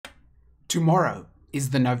Tomorrow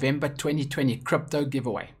is the November 2020 crypto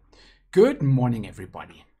giveaway. Good morning,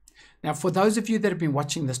 everybody. Now, for those of you that have been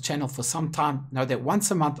watching this channel for some time, know that once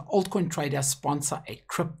a month, altcoin traders sponsor a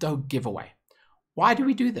crypto giveaway. Why do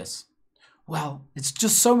we do this? Well, it's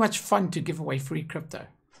just so much fun to give away free crypto.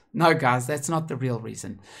 No, guys, that's not the real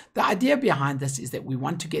reason. The idea behind this is that we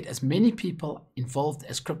want to get as many people involved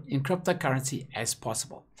in cryptocurrency as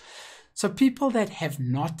possible. So people that have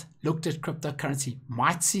not looked at cryptocurrency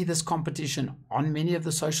might see this competition on many of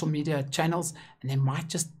the social media channels, and they might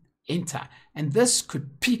just enter. And this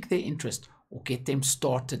could pique their interest or get them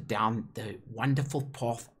started down the wonderful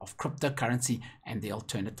path of cryptocurrency and the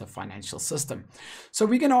alternative financial system. So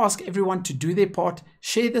we're going to ask everyone to do their part.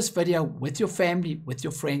 Share this video with your family, with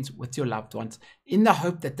your friends, with your loved ones, in the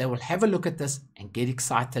hope that they will have a look at this and get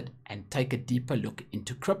excited and take a deeper look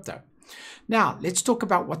into crypto. Now, let's talk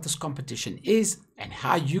about what this competition is and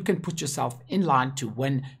how you can put yourself in line to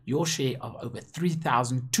win your share of over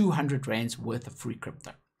 3,200 Rands worth of free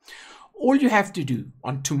crypto. All you have to do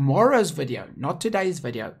on tomorrow's video, not today's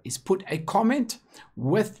video, is put a comment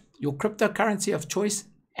with your cryptocurrency of choice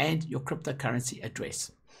and your cryptocurrency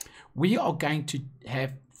address. We are going to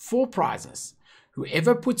have 4 prizes.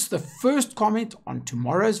 Whoever puts the first comment on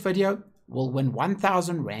tomorrow's video will win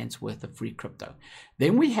 1,000 Rands worth of free crypto.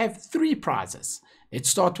 Then we have 3 prizes. Let's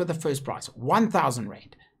start with the first prize, 1,000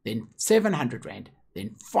 Rand, then 700 Rand,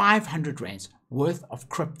 then 500 Rands worth of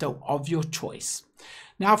crypto of your choice.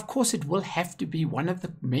 Now, of course, it will have to be one of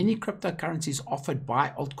the many cryptocurrencies offered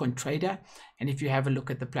by Altcoin Trader. And if you have a look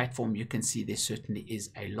at the platform, you can see there certainly is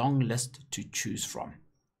a long list to choose from.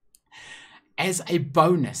 As a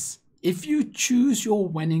bonus, if you choose your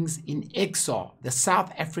winnings in XR, the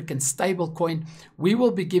South African stablecoin, we will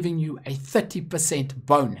be giving you a 30%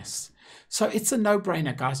 bonus. So it's a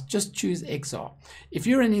no-brainer, guys. Just choose XR. If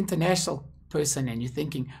you're an international person and you're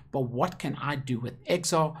thinking, but what can I do with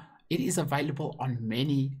XR? It is available on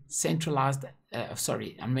many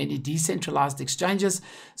many decentralized exchanges.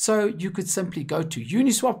 So you could simply go to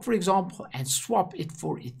Uniswap, for example, and swap it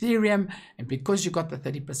for Ethereum. And because you got the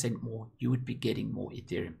 30% more, you would be getting more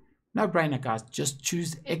Ethereum. No brainer, guys. Just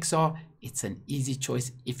choose XR. It's an easy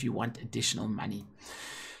choice if you want additional money.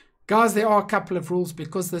 Guys, there are a couple of rules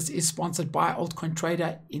because this is sponsored by Altcoin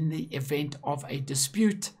Trader. In the event of a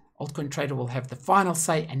dispute, Altcoin Trader will have the final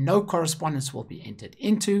say and no correspondence will be entered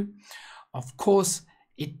into. Of course,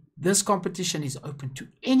 this competition is open to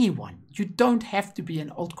anyone. You don't have to be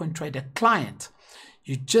an Altcoin Trader client.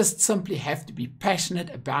 You just simply have to be passionate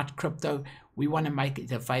about crypto. We want to make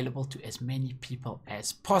it available to as many people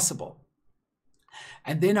as possible.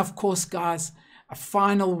 And then, of course, guys, a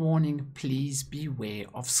final warning, please beware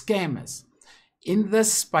of scammers. In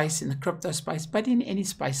this space, in the crypto space, but in any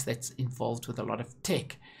space that's involved with a lot of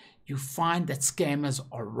tech, you find that scammers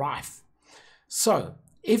are rife. So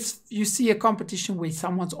if you see a competition where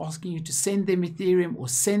someone's asking you to send them Ethereum or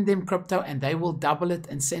send them crypto and they will double it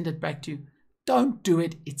and send it back to you, don't do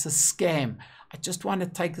it. It's a scam. I just want to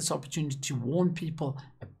take this opportunity to warn people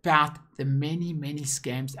about the many, many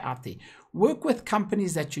scams out there. Work with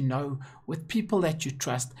companies that you know, with people that you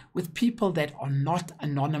trust, with people that are not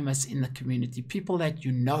anonymous in the community, people that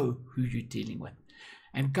you know who you're dealing with.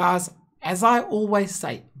 And guys, as I always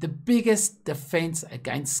say, the biggest defense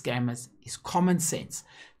against scammers is common sense.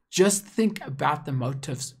 Just think about the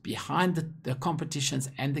motives behind the competitions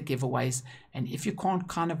and the giveaways. And if you can't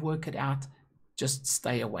kind of work it out, just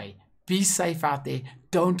stay away. Be safe out there.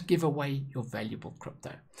 Don't give away your valuable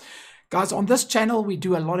crypto. Guys, on this channel, we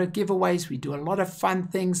do a lot of giveaways. We do a lot of fun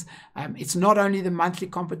things. It's not only the monthly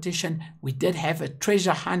competition. We did have a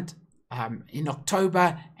treasure hunt in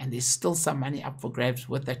October, and there's still some money up for grabs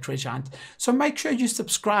with that treasure hunt. So make sure you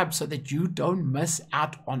subscribe so that you don't miss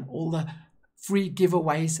out on all the free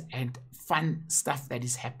giveaways and fun stuff that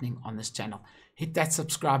is happening on this channel. Hit that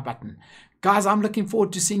subscribe button. Guys, I'm looking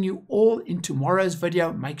forward to seeing you all in tomorrow's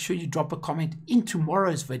video. Make sure you drop a comment in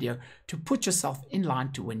tomorrow's video to put yourself in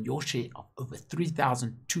line to win your share of over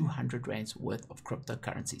 3,200 Rands worth of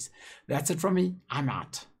cryptocurrencies. That's it from me. I'm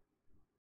out.